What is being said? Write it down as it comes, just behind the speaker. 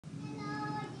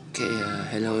Okay,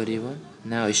 hello everyone.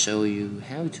 Now I show you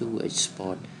how to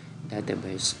export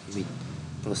database with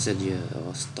procedure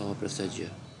or store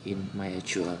procedure in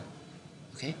MySQL.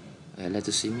 Okay,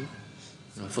 let's see me.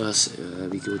 First,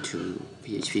 we go to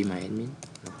PHPMYADMIN,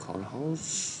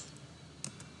 localhost,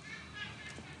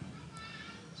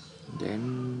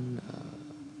 then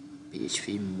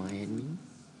PHPMYADMIN.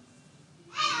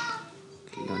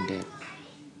 Click on that.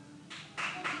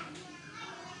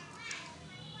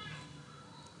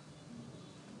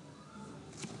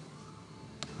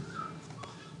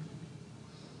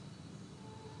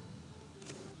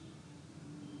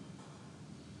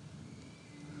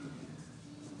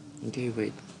 Okay,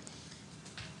 wait.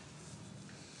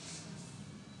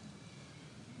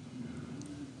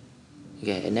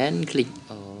 Okay, and then click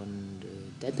on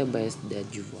the database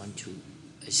that you want to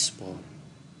export.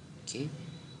 Okay,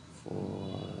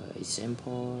 for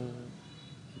example,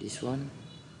 this one.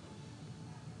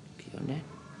 Click on that.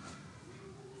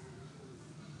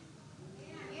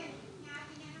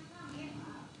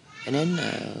 And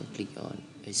then click on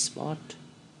export.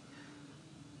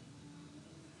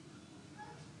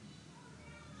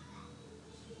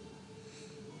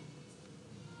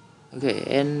 Okay,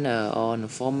 and on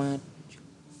format,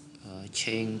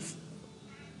 change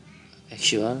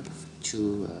actual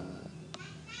to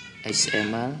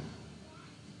XML.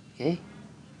 Okay,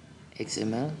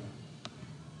 XML.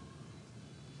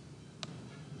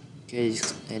 Okay,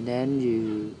 and then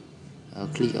you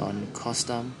click on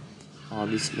custom or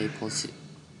display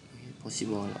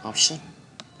possible option.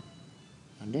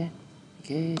 And then,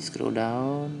 okay, scroll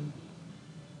down.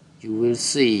 You will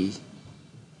see.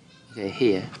 Okay,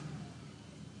 here.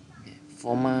 Okay,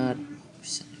 format,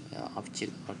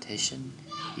 object rotation,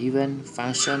 event,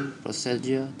 function,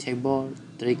 procedure, table,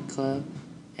 trigger,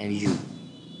 and view.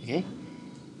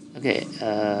 Okay,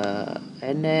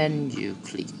 and then you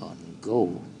click on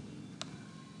go.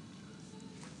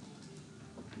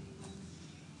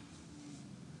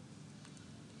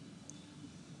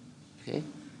 Okay,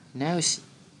 now it's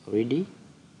ready.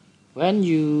 When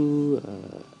you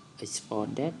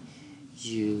export that,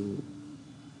 you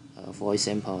for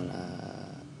example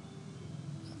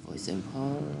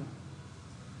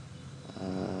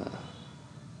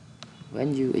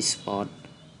when you export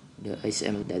the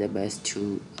XML database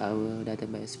to our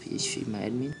database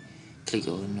phpMyAdmin, click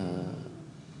on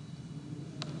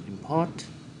import.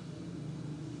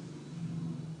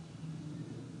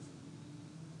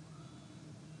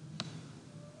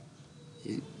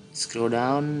 You scroll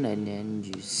down and then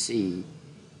you see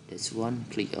this one.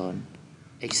 Click on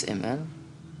XML.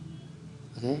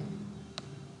 Okay,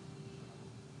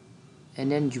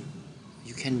 and then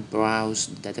you can browse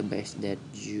the database that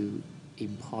you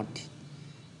imported.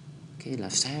 Okay,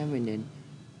 last time, and then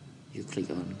you click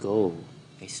on go.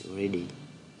 It's ready.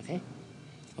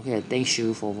 Okay, thank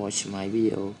you for watching my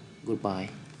video. Goodbye.